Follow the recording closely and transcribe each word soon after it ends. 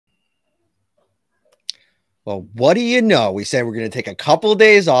Well, what do you know? We said we're going to take a couple of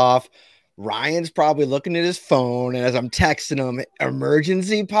days off. Ryan's probably looking at his phone, and as I'm texting him,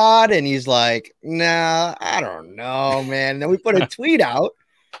 emergency pod, and he's like, nah, I don't know, man. And then we put a tweet out,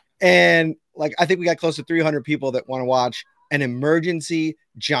 and like I think we got close to 300 people that want to watch an emergency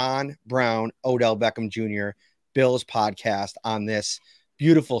John Brown, Odell Beckham Jr. Bills podcast on this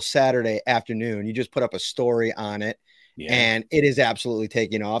beautiful Saturday afternoon. You just put up a story on it. Yeah. And it is absolutely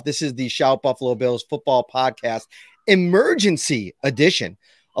taking off. This is the Shout Buffalo Bills football podcast emergency edition.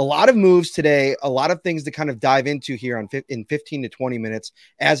 A lot of moves today, a lot of things to kind of dive into here in 15 to 20 minutes.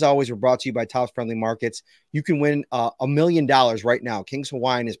 As always, we're brought to you by Tops Friendly Markets. You can win $1 million right now. Kings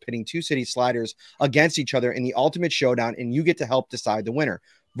Hawaiian is pitting two city sliders against each other in the ultimate showdown, and you get to help decide the winner.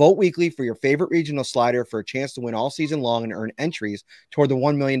 Vote weekly for your favorite regional slider for a chance to win all season long and earn entries toward the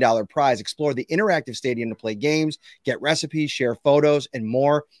 $1 million prize. Explore the interactive stadium to play games, get recipes, share photos, and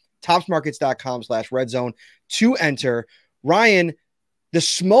more. Topsmarkets.com/redzone to enter. Ryan, the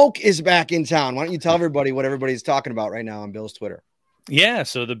smoke is back in town. Why don't you tell everybody what everybody's talking about right now on Bill's Twitter? Yeah,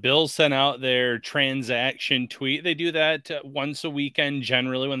 so the Bills sent out their transaction tweet. They do that once a weekend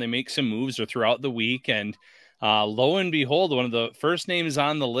generally when they make some moves or throughout the week. And lo and behold, one of the first names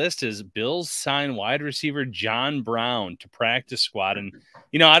on the list is Bills sign wide receiver John Brown to practice squad. And,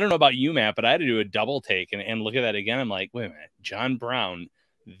 you know, I don't know about you, Matt, but I had to do a double take and look at that again. I'm like, wait a minute, John Brown,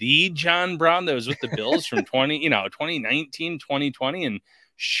 the John Brown that was with the Bills from 2019, 2020. And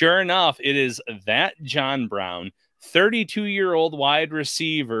sure enough, it is that John Brown, 32-year-old wide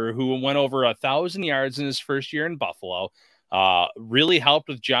receiver who went over 1,000 yards in his first year in Buffalo. Really helped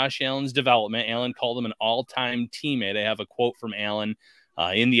with Josh Allen's development. Allen called him an all-time teammate. I have a quote from Allen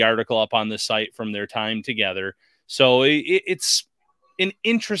in the article up on the site from their time together. So it's an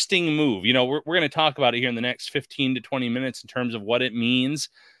interesting move. You know, we're going to talk about it here in the next 15 to 20 minutes in terms of what it means.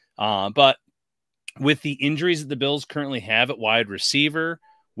 But with the injuries that the Bills currently have at wide receiver,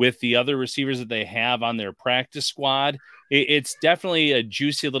 with the other receivers that they have on their practice squad, it's definitely a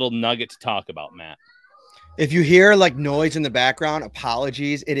juicy little nugget to talk about, Matt. If you hear like noise in the background,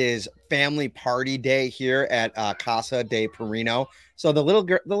 apologies. It is family party day here at Casa de Parrino. So the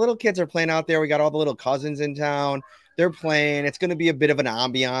little kids are playing out there. We got all the little cousins in town. They're playing. It's going to be a bit of an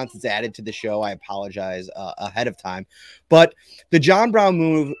ambiance. It's added to the show. I apologize ahead of time. But the John Brown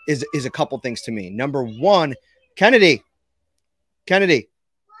move is a couple things to me. Number one, Kennedy,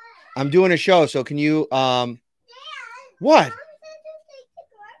 I'm doing a show. So can you, what?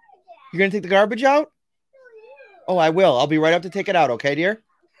 You're going to take the garbage out? Oh, I will. I'll be right up to take it out. Okay, dear?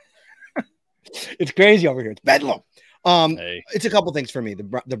 It's crazy over here. It's bedlam. It's a couple things for me,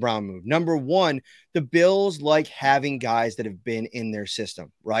 the Brown move. Number one, the Bills like having guys that have been in their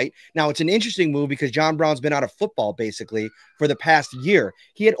system, right? Now, it's an interesting move because John Brown's been out of football basically for the past year.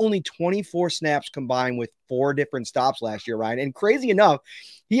 He had only 24 snaps combined with 4 different stops last year, Ryan. And crazy enough,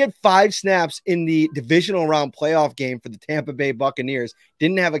 he had 5 snaps in the divisional round playoff game for the Tampa Bay Buccaneers.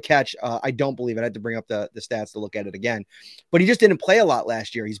 Didn't have a catch. I don't believe it. I had to bring up the stats to look at it again. But he just didn't play a lot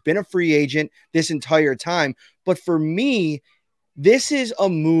last year. He's been a free agent this entire time. But for me, this is a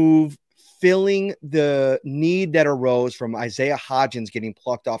move filling the need that arose from Isaiah Hodgins getting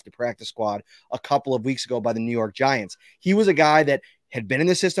plucked off the practice squad a couple of weeks ago by the New York Giants. He was a guy that had been in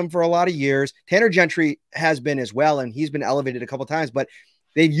the system for a lot of years. Tanner Gentry has been as well, and he's been elevated a couple of times, but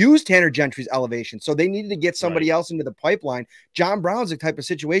they've used Tanner Gentry's elevation, so they needed to get somebody else into the pipeline. John Brown's the type of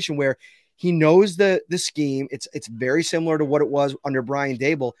situation where he knows the scheme. It's very similar to what it was under Brian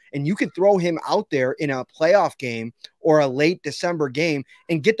Daboll, and you could throw him out there in a playoff game or a late December game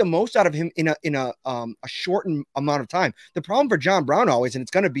and get the most out of him in a shortened amount of time. The problem for John Brown always, and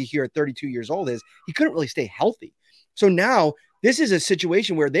it's going to be here at 32 years old, is he couldn't really stay healthy. So now this is a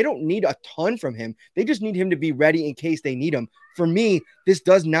situation where they don't need a ton from him. They just need him to be ready in case they need him. For me, this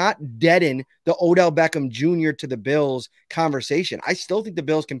does not deaden the Odell Beckham Jr. to the Bills conversation. I still think the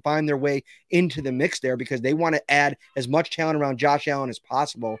Bills can find their way into the mix there because they want to add as much talent around Josh Allen as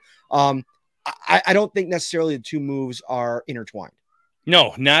possible. I don't think necessarily the two moves are intertwined.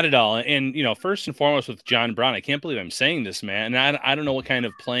 No, not at all. And, you know, first and foremost with John Brown, I can't believe I'm saying this, man. And I don't know what kind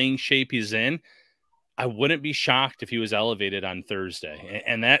of playing shape he's in. I wouldn't be shocked if he was elevated on Thursday.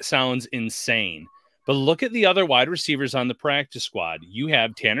 And that sounds insane. But look at the other wide receivers on the practice squad. You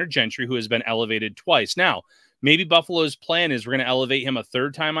have Tanner Gentry, who has been elevated twice. Now, maybe Buffalo's plan is we're going to elevate him a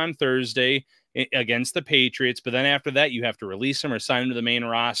third time on Thursday against the Patriots. But then after that, you have to release him or sign him to the main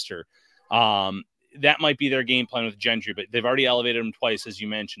roster. That might be their game plan with Gentry, but they've already elevated him twice, as you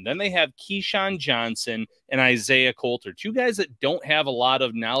mentioned. Then they have Keyshawn Johnson and Isaiah Coulter, two guys that don't have a lot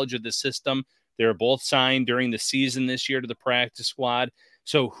of knowledge of the system. They were both signed during the season this year to the practice squad.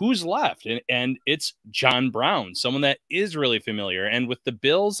 So who's left? And it's John Brown, someone that is really familiar. And with the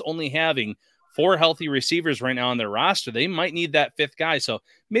Bills only having 4 healthy receivers right now on their roster, they might need that 5th guy. So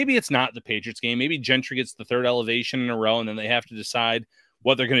maybe it's not the Patriots game. Maybe Gentry gets the 3rd elevation in a row, and then they have to decide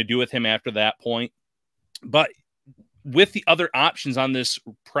what they're going to do with him after that point. But with the other options on this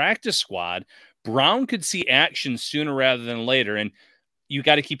practice squad, Brown could see action sooner rather than later. And you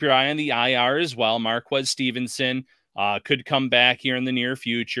got to keep your eye on the IR as well. Marquez Stevenson could come back here in the near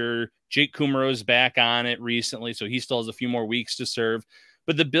future. Jake Kumerow's back on it recently, so he still has a few more weeks to serve.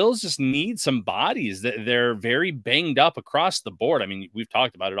 But the Bills just need some bodies. They're very banged up across the board. I mean, we've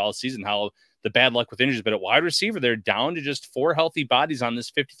talked about it all season, how the bad luck with injuries, but at wide receiver, they're down to just 4 healthy bodies on this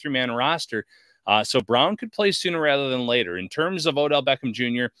 53-man roster. So Brown could play sooner rather than later. In terms of Odell Beckham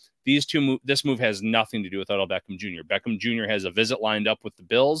Jr., this move has nothing to do with Odell Beckham Jr. Beckham Jr. has a visit lined up with the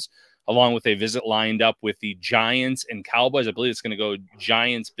Bills, along with a visit lined up with the Giants and Cowboys. I believe it's going to go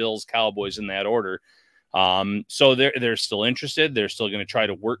Giants, Bills, Cowboys in that order. So they're still interested. They're still going to try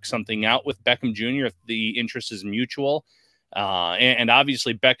to work something out with Beckham Jr. if the interest is mutual. And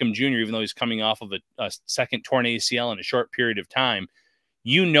obviously Beckham Jr., even though he's coming off of a second torn ACL in a short period of time,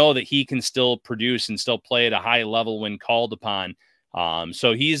 you know that he can still produce and still play at a high level when called upon.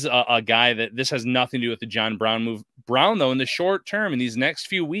 So he's a guy that this has nothing to do with the John Brown move. Brown, though, in the short term, in these next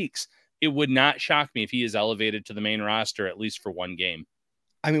few weeks, it would not shock me if he is elevated to the main roster, at least for one game.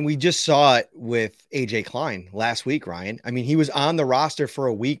 I mean, we just saw it with AJ Klein last week, Ryan. I mean, he was on the roster for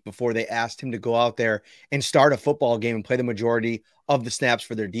a week before they asked him to go out there and start a football game and play the majority of the snaps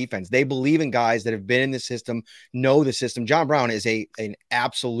for their defense. They believe in guys that have been in the system, know the system. John Brown is an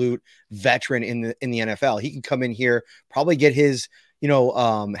absolute veteran in the NFL. He can come in here, probably get his,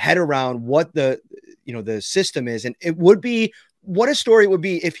 head around what the system is. And it would be, what a story it would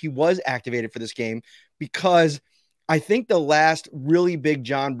be if he was activated for this game, because I think the last really big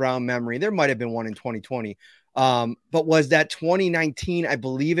John Brown memory, there might have been one in 2020, but was that 2019, I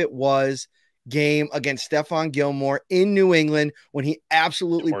believe it was, game against Stephon Gilmore in New England when he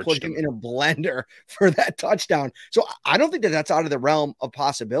absolutely put him in a blender for that touchdown. So I don't think that that's out of the realm of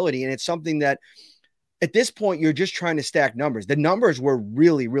possibility. And it's something that at this point, you're just trying to stack numbers. The numbers were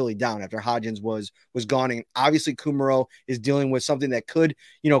really, really down after Hodgins was gone. And obviously Kumerow is dealing with something that could,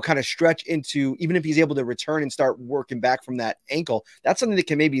 kind of stretch into, even if he's able to return and start working back from that ankle, that's something that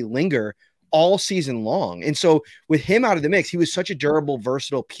can maybe linger all season long. And so with him out of the mix, he was such a durable,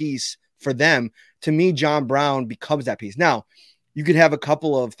 versatile piece for them. To me, John Brown becomes that piece. Now, you could have a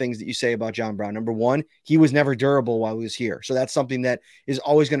couple of things that you say about John Brown. Number one, he was never durable while he was here. So that's something that is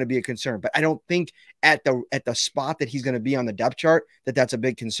always going to be a concern. But I don't think at the spot that he's going to be on the depth chart, that's a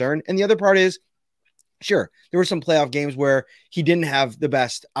big concern. And the other part is, sure, there were some playoff games where he didn't have the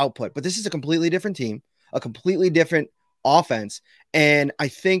best output, but this is a completely different team, a completely different offense. And I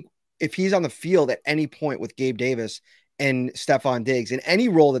think if he's on the field at any point with Gabe Davis and Stephon Diggs in any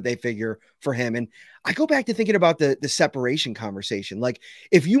role that they figure for him. And I go back to thinking about the separation conversation. Like,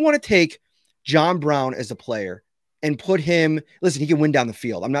 if you want to take John Brown as a player and put him, listen, he can win down the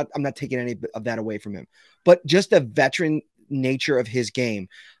field. I'm not taking any of that away from him, but just the veteran nature of his game,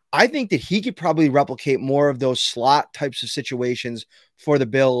 I think that he could probably replicate more of those slot types of situations for the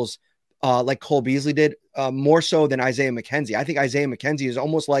Bills, like Cole Beasley did, more so than Isaiah McKenzie. I think Isaiah McKenzie is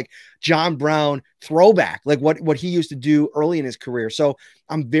almost like John Brown throwback, like what he used to do early in his career. So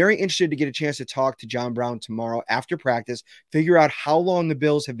I'm very interested to get a chance to talk to John Brown tomorrow after practice, figure out how long the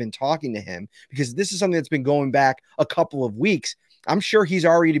Bills have been talking to him, because this is something that's been going back a couple of weeks. I'm sure he's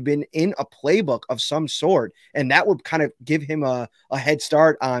already been in a playbook of some sort, and that would kind of give him a head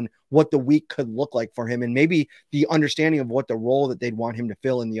start on what the week could look like for him, and maybe the understanding of what the role that they'd want him to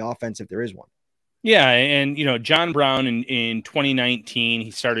fill in the offense if there is one. Yeah, and John Brown in 2019, he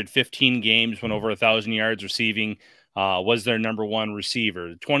started 15 games, went over 1,000 yards receiving, was their number one receiver.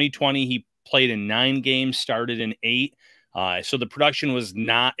 2020, he played in 9 games, started in 8. So the production was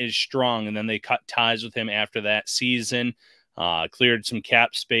not as strong, and then they cut ties with him after that season. Cleared some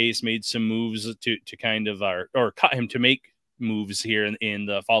cap space, made some moves to kind of or cut him to make moves here in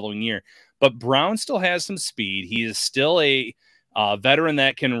the following year. But Brown still has some speed. He is still a veteran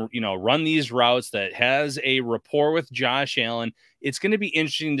that can run these routes, that has a rapport with Josh Allen. It's going to be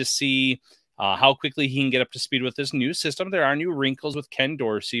interesting to see how quickly he can get up to speed with this new system. There are new wrinkles with Ken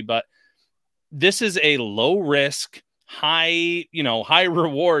Dorsey, but this is a low risk, high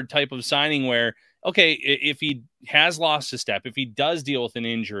reward type of signing where, okay, if he has lost a step, if he does deal with an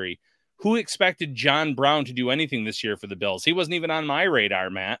injury, who expected John Brown to do anything this year for the Bills? He wasn't even on my radar,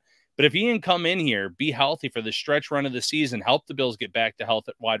 Matt. But if he can come in here, be healthy for the stretch run of the season, help the Bills get back to health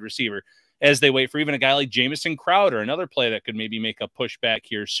at wide receiver, as they wait for even a guy like Jamison Crowder, another play that could maybe make a pushback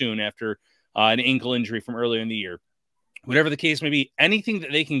here soon after an ankle injury from earlier in the year. Whatever the case may be, anything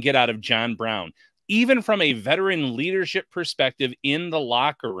that they can get out of John Brown, even from a veteran leadership perspective in the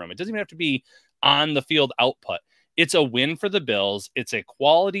locker room. It doesn't even have to be on the field output. It's a win for the Bills. It's a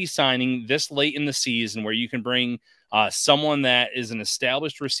quality signing this late in the season where you can bring someone that is an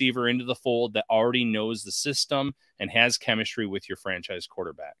established receiver into the fold that already knows the system and has chemistry with your franchise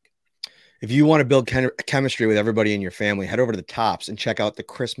quarterback. If you want to build chemistry with everybody in your family, head over to the Tops and check out the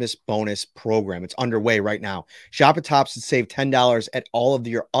Christmas bonus program. It's underway right now. Shop at Tops and save $10 at all of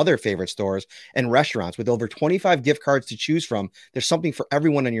your other favorite stores and restaurants. With over 25 gift cards to choose from, there's something for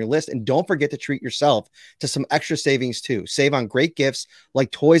everyone on your list. And don't forget to treat yourself to some extra savings too. Save on great gifts like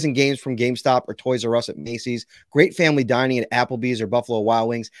toys and games from GameStop or Toys R Us at Macy's, great family dining at Applebee's or Buffalo Wild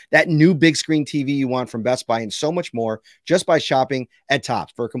Wings, that new big screen TV you want from Best Buy, and so much more just by shopping at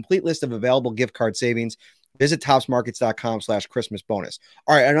Tops. For a complete list of available gift card savings, visit topsmarkets.com/Christmas bonus.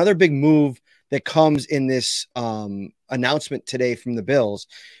 All right, another big move that comes in this announcement today from the Bills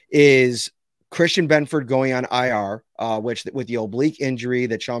is Christian Benford going on IR, which with the oblique injury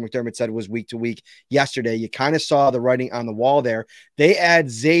that Sean McDermott said was week to week yesterday, you kind of saw the writing on the wall there. They add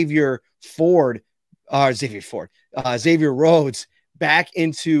Xavier Rhodes back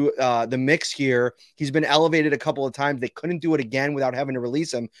into the mix here. He's been elevated a couple of times. They couldn't do it again without having to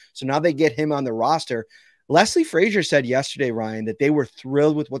release him. So now they get him on the roster. Leslie Frazier said yesterday, Ryan, that they were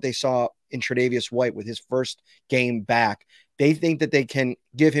thrilled with what they saw in Tre'Davious White with his first game back. They think that they can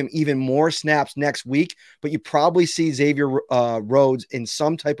give him even more snaps next week, but you probably see Xavier Rhodes in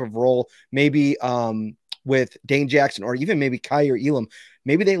some type of role, maybe with Dane Jackson or even maybe Kyer Elam.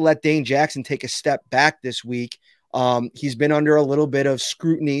 Maybe they let Dane Jackson take a step back this week. He's been under a little bit of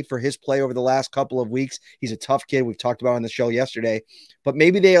scrutiny for his play over the last couple of weeks. He's a tough kid. We've talked about on the show yesterday, but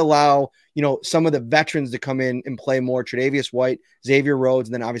maybe they allow, some of the veterans to come in and play more. Tre'Davious White, Xavier Rhodes,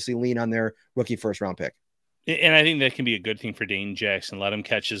 and then obviously lean on their rookie first round pick. And I think that can be a good thing for Dane Jackson. Let him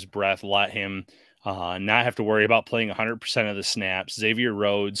catch his breath. Let him not have to worry about playing 100% of the snaps. Xavier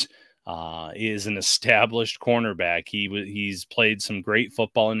Rhodes is an established cornerback. He's played some great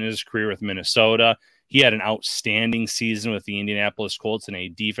football in his career with Minnesota. He had an outstanding season with the Indianapolis Colts in a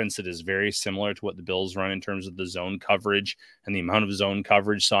defense that is very similar to what the Bills run in terms of the zone coverage and the amount of zone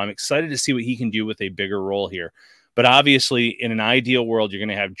coverage. So I'm excited to see what he can do with a bigger role here. But obviously, in an ideal world, you're going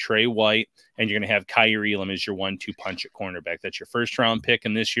to have Trey White and you're going to have Kyer Elam as your 1-2 punch at cornerback. That's your first-round pick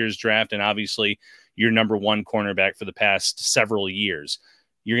in this year's draft, and obviously your number one cornerback for the past several years.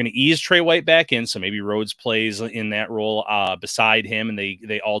 You're going to ease Trey White back in, so maybe Rhodes plays in that role beside him, and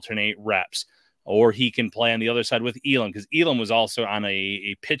they alternate reps. Or he can play on the other side with Elam, because Elam was also on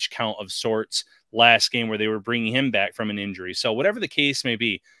a pitch count of sorts last game where they were bringing him back from an injury. So whatever the case may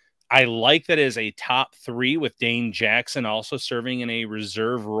be, I like that as a top 3 with Dane Jackson also serving in a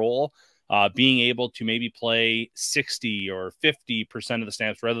reserve role, being able to maybe play 60 or 50% of the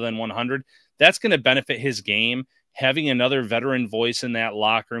snaps rather than 100. That's going to benefit his game. Having another veteran voice in that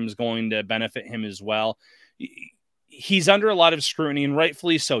locker room is going to benefit him as well. He's under a lot of scrutiny, and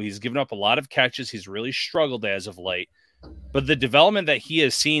rightfully so. He's given up a lot of catches. He's really struggled as of late. But the development that he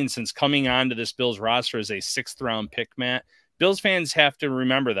has seen since coming onto this Bills roster as a 6th-round pick, Matt, Bills fans have to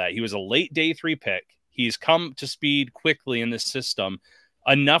remember that. He was a late day 3 pick. He's come to speed quickly in this system,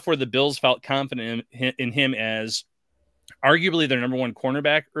 enough where the Bills felt confident in him as arguably their number 1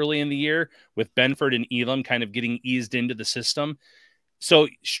 cornerback early in the year, with Benford and Elam kind of getting eased into the system. So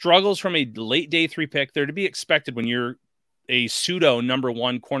struggles from a late day 3 pick, they're to be expected when you're a pseudo number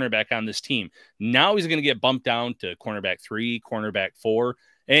 1 cornerback on this team. Now he's going to get bumped down to cornerback 3, cornerback 4.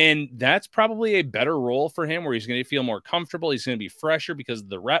 And that's probably a better role for him where he's going to feel more comfortable. He's going to be fresher because of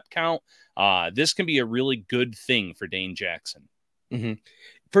the rep count. This can be a really good thing for Dane Jackson. Mm-hmm.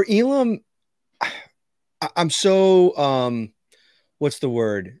 For Elam, I'm so, what's the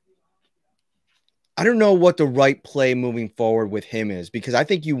word? I don't know what the right play moving forward with him is, because I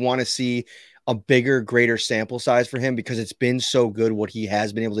think you want to see a bigger, greater sample size for him because it's been so good what he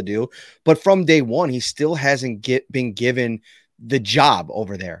has been able to do. But from day one, he still hasn't been given the job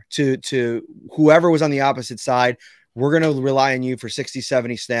over there to whoever was on the opposite side. We're going to rely on you for 60,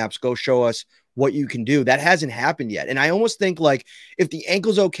 70 snaps. Go show us what you can do. That hasn't happened yet. And I almost think like if the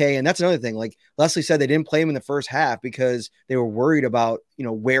ankle's okay, and that's another thing, like Leslie said, they didn't play him in the first half because they were worried about,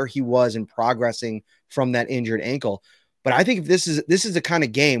 where he was and progressing from that injured ankle. But I think if this is the kind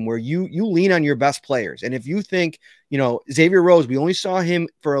of game where you lean on your best players. And if you think, Xavier Rhodes, we only saw him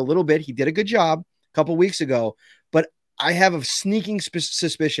for a little bit. He did a good job a couple weeks ago, but I have a sneaking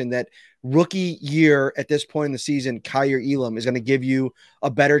suspicion that rookie year at this point in the season, Kyer Elam is going to give you a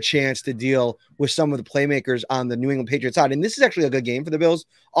better chance to deal with some of the playmakers on the New England Patriots side. And this is actually a good game for the Bills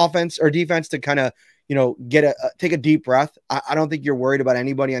offense or defense to kind of, take a deep breath. I don't think you're worried about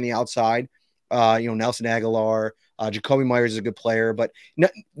anybody on the outside. Nelson Aguilar, Jacoby Myers is a good player, but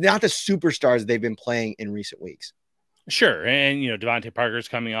not the superstars they've been playing in recent weeks. Sure. And, Devontae Parker's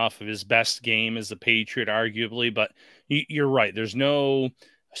coming off of his best game as a Patriot, arguably, but you're right. There's no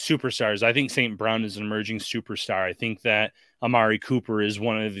superstars. I think St. Brown is an emerging superstar. I think that Amari Cooper is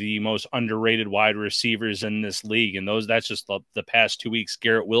one of the most underrated wide receivers in this league. And that's just the past 2 weeks.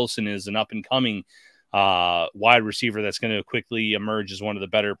 Garrett Wilson is an up and coming wide receiver that's going to quickly emerge as one of the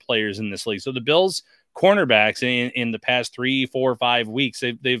better players in this league. So the Bills cornerbacks in the past 3, 4, 5 weeks,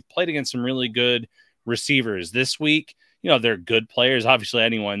 they've played against some really good receivers. This week, they're good players. Obviously,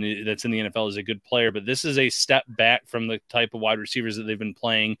 anyone that's in the NFL is a good player, but this is a step back from the type of wide receivers that they've been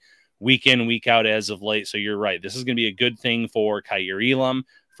playing week in, week out as of late. So you're right. This is going to be a good thing for Kyer Elam,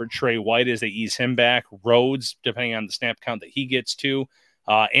 for Trey White as they ease him back, Rhodes, depending on the snap count that he gets to,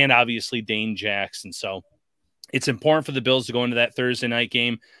 and obviously Dane Jackson. So it's important for the Bills to go into that Thursday night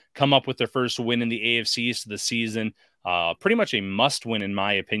game, come up with their first win in the AFC East of the season. Pretty much a must win, in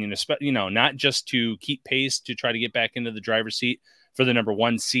my opinion, not just to keep pace to try to get back into the driver's seat for the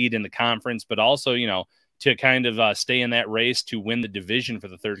 #1 seed in the conference, but also, to kind of stay in that race to win the division for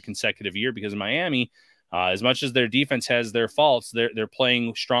the 3rd consecutive year, because Miami, as much as their defense has their faults, they're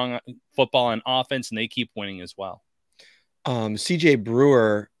playing strong football on offense, and they keep winning as well. CJ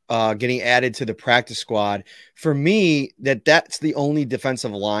Brewer getting added to the practice squad. For me, that's the only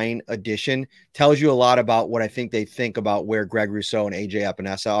defensive line addition tells you a lot about what I think they think about where Greg Rousseau and AJ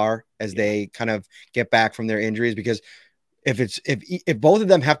Epinesa are as they kind of get back from their injuries. Because if both of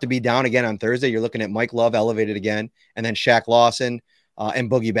them have to be down again on Thursday, you're looking at Mike Love elevated again, and then Shaq Lawson and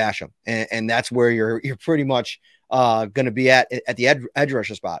Boogie Basham, and that's where you're pretty much going to be at the edge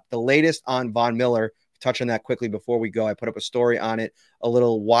rusher spot. The latest on Von Miller. Touch on that quickly before we go. I put up a story on it a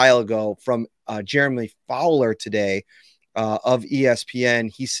little while ago from Jeremy Fowler today of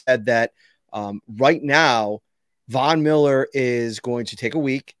ESPN. He said that right now, Von Miller is going to take a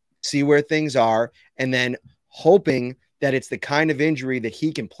week, see where things are, and then hoping that it's the kind of injury that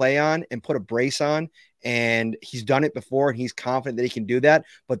he can play on and put a brace on. And he's done it before, and he's confident that he can do that.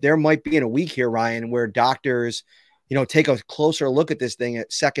 But there might be in a week here, Ryan, where doctors – take a closer look at this thing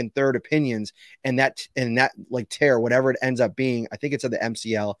at second, third opinions, and that like tear, whatever it ends up being. I think it's at the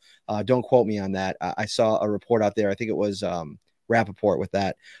MCL. Don't quote me on that. I saw a report out there. I think it was Rappaport with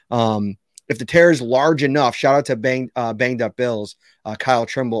that. If the tear is large enough, shout out to Banged Up Bills, Kyle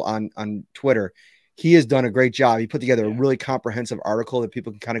Trimble on Twitter. He has done a great job. He put together a really comprehensive article that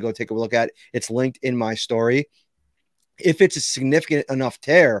people can kind of go take a look at. It's linked in my story. If it's a significant enough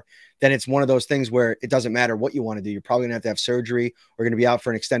tear, then it's one of those things where it doesn't matter what you want to do. You're probably going to have surgery or going to be out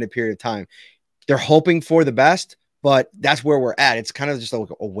for an extended period of time. They're hoping for the best, but that's where we're at. It's kind of just like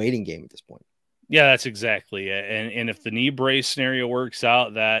a waiting game at this point. Yeah, that's exactly it. And if the knee brace scenario works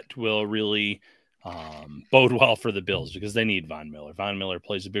out, that will really bode well for the Bills because they need Von Miller. Von Miller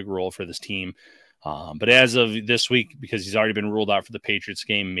plays a big role for this team. But as of this week, because he's already been ruled out for the Patriots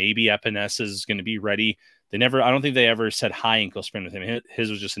game, maybe Epinesa is going to be ready. I don't think they ever said high ankle sprain with him. His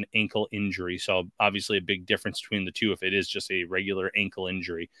was just an ankle injury. So obviously a big difference between the two if it is just a regular ankle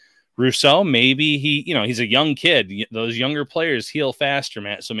injury. Rousseau, maybe he's a young kid. Those younger players heal faster,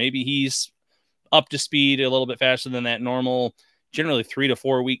 Matt. So maybe he's up to speed a little bit faster than that normal, generally 3 to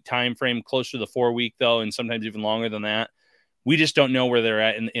 4 week time frame, closer to the 4 week though, and sometimes even longer than that. We just don't know where they're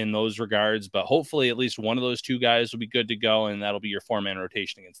at in those regards, but hopefully at least one of those two guys will be good to go, and that'll be your 4-man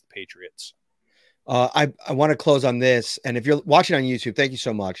rotation against the Patriots. I want to close on this. And if you're watching on YouTube, thank you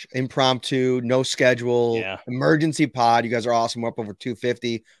so much. Impromptu, no schedule, emergency pod. You guys are awesome. We're up over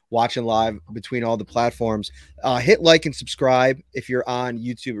 250 watching live between all the platforms. Hit like and subscribe if you're on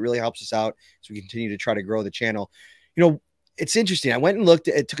YouTube. It really helps us out as we continue to try to grow the channel. It's interesting. I went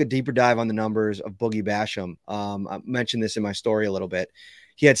and took a deeper dive on the numbers of Boogie Basham. I mentioned this in my story a little bit.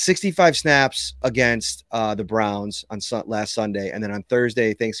 He had 65 snaps against the Browns on last Sunday. And then on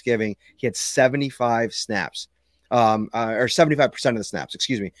Thursday, Thanksgiving, he had 75 snaps, or 75% of the snaps,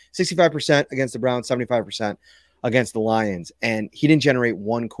 65% against the Browns, 75% against the Lions. And he didn't generate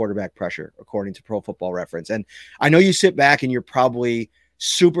one quarterback pressure, according to Pro Football Reference. And I know you sit back and you're probably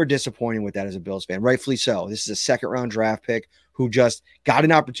super disappointed with that as a Bills fan, rightfully so. This is a 2nd round draft pick who just got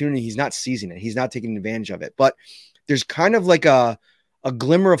an opportunity. He's not seizing it. He's not taking advantage of it. But there's kind of like a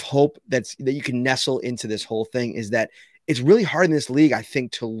glimmer of hope that you can nestle into this whole thing, is that it's really hard in this league, I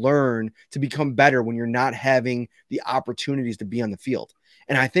think, to learn to become better when you're not having the opportunities to be on the field.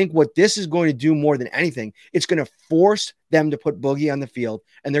 And I think what this is going to do more than anything, it's going to force them to put Boogie on the field,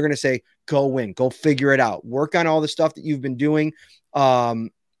 and they're going to say, go win, go figure it out, work on all the stuff that you've been doing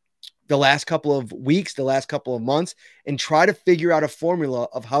the last couple of weeks, the last couple of months, and try to figure out a formula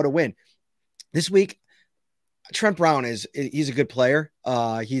of how to win. This week, Trent Brown he's a good player.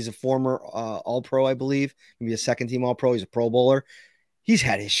 He's a former All-Pro, I believe, maybe a second-team All-Pro. He's a Pro Bowler. He's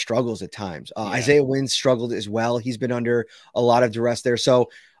had his struggles at times. Isaiah Wynn struggled as well. He's been under a lot of duress there. So,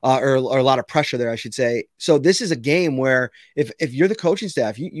 or a lot of pressure there, I should say. So this is a game where if you're the coaching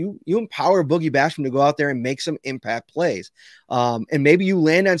staff, you empower Boogie Basham to go out there and make some impact plays. And maybe you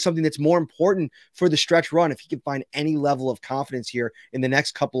land on something that's more important for the stretch run if he can find any level of confidence here in the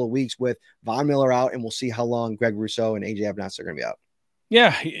next couple of weeks with Von Miller out, and we'll see how long Greg Rousseau and AJ Abnatz are going to be out.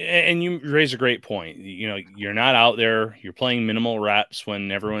 Yeah, and you raise a great point. You know, you're not out there, you're playing minimal reps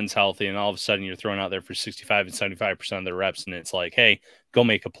when everyone's healthy, and all of a sudden you're thrown out there for 65 and 75% of the reps, and it's like, hey, go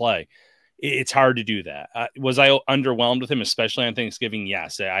make a play. It's hard to do that. Was I underwhelmed with him, especially on Thanksgiving?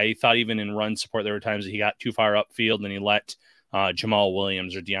 Yes. I thought even in run support, there were times that he got too far upfield, and he let Jamal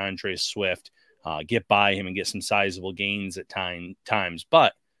Williams or DeAndre Swift get by him and get some sizable gains at times.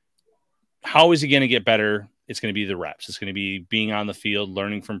 But how is he going to get better? It's going to be the reps. It's going to be being on the field,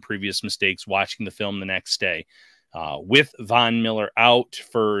 learning from previous mistakes, watching the film the next day. With Von Miller out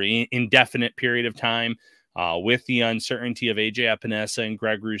for an indefinite period of time, with the uncertainty of AJ Epinesa and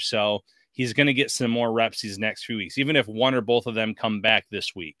Greg Rousseau, he's going to get some more reps these next few weeks. Even if one or both of them come back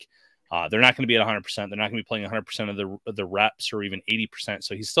this week, they're not going to be at 100%. They're not going to be playing 100% of the reps or even 80%.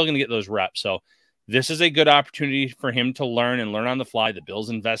 So he's still going to get those reps. So this is a good opportunity for him to learn on the fly. The Bills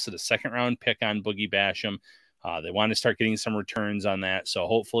invested a second-round pick on Boogie Basham. They want to start getting some returns on that. So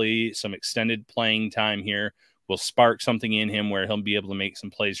hopefully some extended playing time here will spark something in him where he'll be able to make some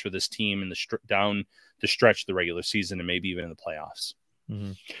plays for this team in down the stretch of the regular season and maybe even in the playoffs.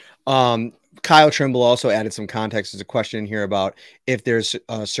 Mm-hmm. Kyle Trimble also added some context. There's a question in here about if there's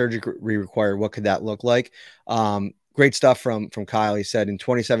surgery required, what could that look like? Great stuff from Kyle. He said in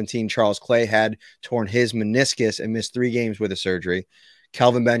 2017, Charles Clay had torn his meniscus and missed 3 games with a surgery.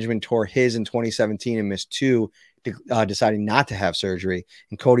 Kelvin Benjamin tore his in 2017 and missed 2, deciding not to have surgery.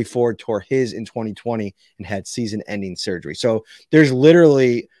 And Cody Ford tore his in 2020 and had season-ending surgery. So there's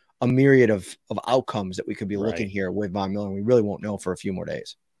literally a myriad of outcomes that we could be looking here with Von Miller, and we really won't know for a few more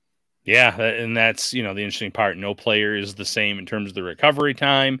days. Yeah, and that's, you know, the interesting part. No player is the same in terms of the recovery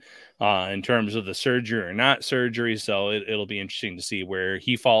time, in terms of the surgery or not surgery. So it'll be interesting to see where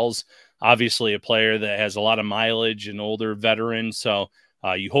he falls. Obviously, a player that has a lot of mileage, an older veteran. So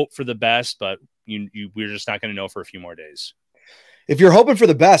you hope for the best, but we're just not going to know for a few more days. If you're hoping for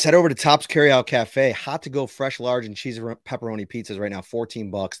the best, head over to Tops Carryout Cafe. Hot to go, fresh, large, and cheese pepperoni pizzas right now,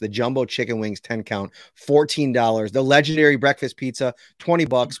 $14. The jumbo chicken wings, 10 count, $14. The legendary breakfast pizza,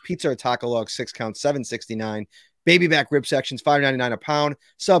 $20. Pizza or taco log, 6 count, $7.69. Baby back rib sections, $5.99 a pound.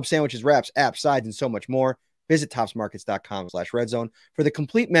 Sub sandwiches, wraps, apps, sides, and so much more. Visit topsmarkets.com/redzone for the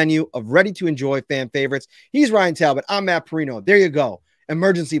complete menu of ready-to-enjoy fan favorites. He's Ryan Talbot. I'm Matt Parrino. There you go.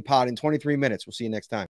 Emergency pod in 23 minutes. We'll see you next time.